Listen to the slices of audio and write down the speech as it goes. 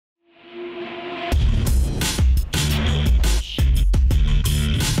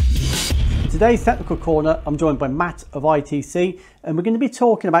today's Technical Corner, I'm joined by Matt of ITC, and we're going to be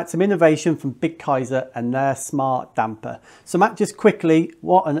talking about some innovation from BIG KAISER and their smart damper. So Matt, just quickly,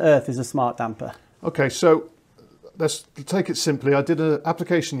 what on earth is a smart damper? Okay, so let's take it simply. I did an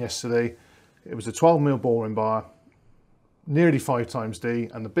application yesterday. It was a 12mm boring bar, nearly 5 times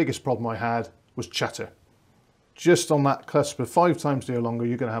D, and the biggest problem I had was chatter. Just on that cusp of 5 times D or longer,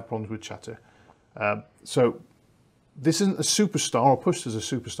 you're going to have problems with chatter. So this isn't a superstar or pushed as a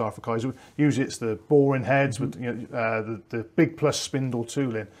superstar for KAISER. Usually it's the boring heads with the big plus spindle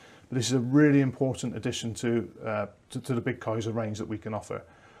tooling. But this is a really important addition to the BIG KAISER range that we can offer.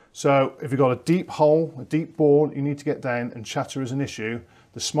 So if you've got a deep hole, a deep bore you need to get down and chatter is an issue,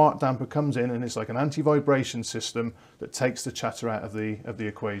 the smart damper comes in and it's like an anti-vibration system that takes the chatter out of the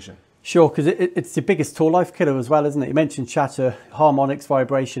equation. Sure, because it's the biggest tool life killer as well, isn't it? You mentioned chatter, harmonics,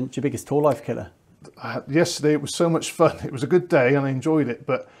 vibration, it's your biggest tool life killer. Yesterday it was so much fun. It was a good day and I enjoyed it,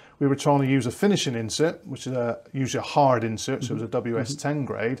 but we were trying to use a finishing insert, which is usually a hard insert, so it was a WS10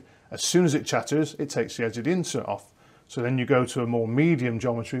 grade. As soon as it chatters, it takes the edge of the insert off. So then you go to a more medium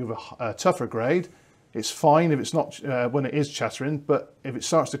geometry with a tougher grade. It's fine if it's not when it is chattering, but if it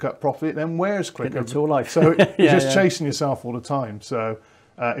starts to cut properly, it then wears quicker. Tool life. So you're just chasing yourself all the time. So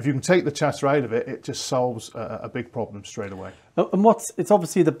if you can take the chatter out of it, it just solves a big problem straight away. And it's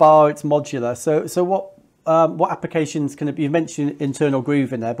obviously the bar, it's modular. So what applications can it be? You mentioned internal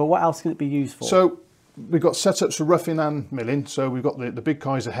groove in there, but what else can it be used for? So we've got setups for roughing and milling. So we've got the BIG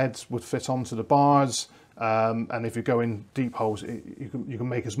KAISER heads would fit onto the bars. And if you go in deep holes, you can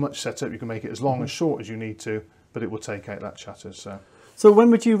make as much setup, you can make it as long as short as you need to, but it will take out that chatter. So when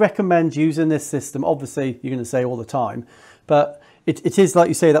would you recommend using this system? Obviously, you're going to say all the time, but it is like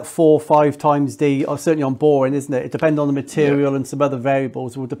you say that 4 or 5 times D, or certainly on boring, isn't it? It depends on the material and some other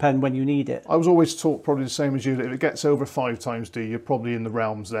variables. It will depend when you need it. I was always taught probably the same as you, that if it gets over 5 times D, you're probably in the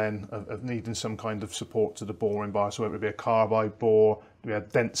realms then of needing some kind of support to the boring bar. So it would be a carbide bore, we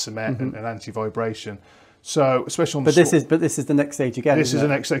had dense cement and anti-vibration. So especially on but this is the next stage again. This is the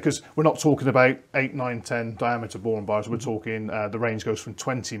next stage, because we're not talking about 8, 9, 10 diameter boring bars. We're talking the range goes from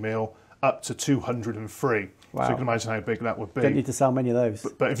 20mm up to 203. Wow. So you can imagine how big that would be. Don't need to sell many of those.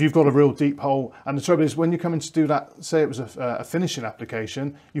 But if you've got a real deep hole, and the trouble is when you're coming to do that, say it was a finishing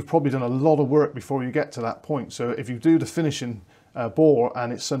application, you've probably done a lot of work before you get to that point. So if you do the finishing bore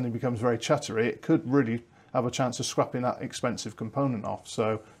and it suddenly becomes very chattery, it could really have a chance of scrapping that expensive component off.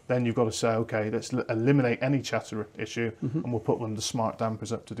 So then you've got to say, okay, let's eliminate any chatter issue and we'll put one of the smart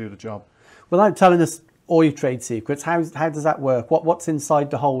dampers up to do the job. Without telling us all your trade secrets, how does that work? What's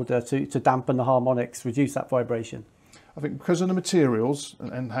inside the holder to dampen the harmonics, reduce that vibration? I think because of the materials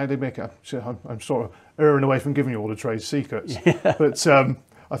and how they make it, I'm sort of erring away from giving you all the trade secrets, but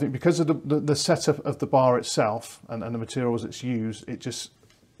I think because of the setup of the bar itself and the materials it's used, it just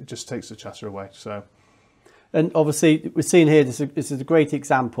takes the chatter away. So. And obviously, we're seeing here, this is a great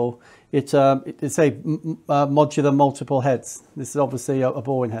example. It's a modular multiple heads. This is obviously a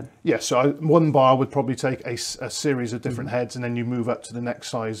boring head. Yeah, so one bar would probably take a series of different heads, and then you move up to the next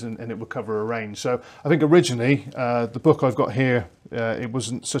size and it would cover a range. So I think originally, the book I've got here, it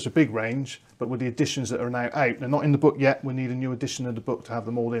wasn't such a big range, but with the additions that are now out, they're not in the book yet. We need a new edition of the book to have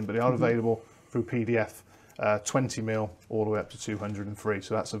them all in, but they are available through PDF, 20mm all the way up to 203.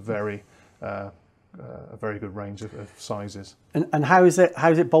 So that's a very good range of sizes. And how is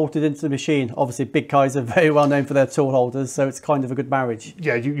it bolted into the machine? Obviously, BIG KAISER are very well known for their tool holders, so it's kind of a good marriage.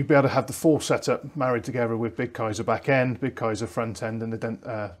 Yeah, you'd be able to have the full setup married together with BIG KAISER back end, BIG KAISER front end, and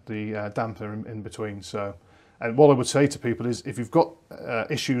the damper in between. So, and what I would say to people is, if you've got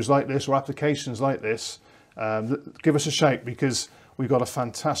issues like this or applications like this, give us a shout, because we've got a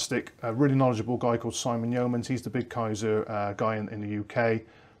fantastic, really knowledgeable guy called Simon Yeomans. He's the BIG KAISER guy in the UK.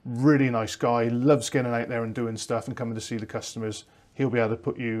 Really nice guy, loves getting out there and doing stuff and coming to see the customers. He'll be able to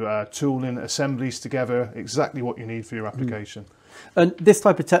put you tooling, assemblies together, exactly what you need for your application. And this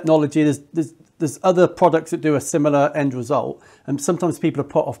type of technology, there's other products that do a similar end result, and sometimes people are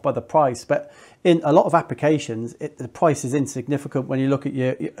put off by the price, but in a lot of applications, the price is insignificant when you look at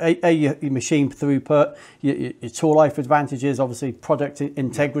your machine throughput, your tool life advantages, obviously product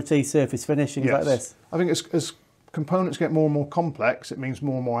integrity, surface finish, things like this. I think as components get more and more complex, it means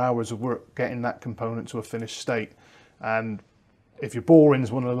more and more hours of work getting that component to a finished state. And if your boring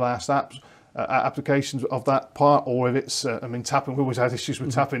is one of the last applications of that part, or if it's, I mean, tapping, we always had issues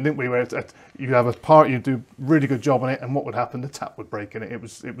with tapping, didn't we? Where you have a part, you do a really good job on it, and what would happen? The tap would break in it. It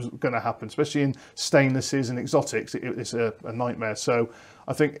was going to happen, especially in stainlesses and exotics. It's a nightmare. So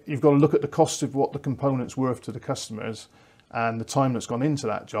I think you've got to look at the cost of what the component's worth to the customers and the time that's gone into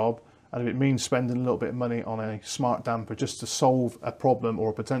that job, And if it means spending a little bit of money on a smart damper just to solve a problem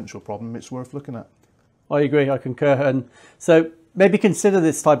or a potential problem, it's worth looking at. I agree, I concur. And so maybe consider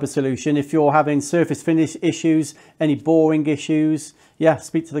this type of solution if you're having surface finish issues, any boring issues. Yeah,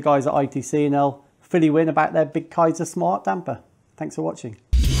 speak to the guys at ITC and they'll fill you in about their BIG KAISER smart damper. Thanks for watching.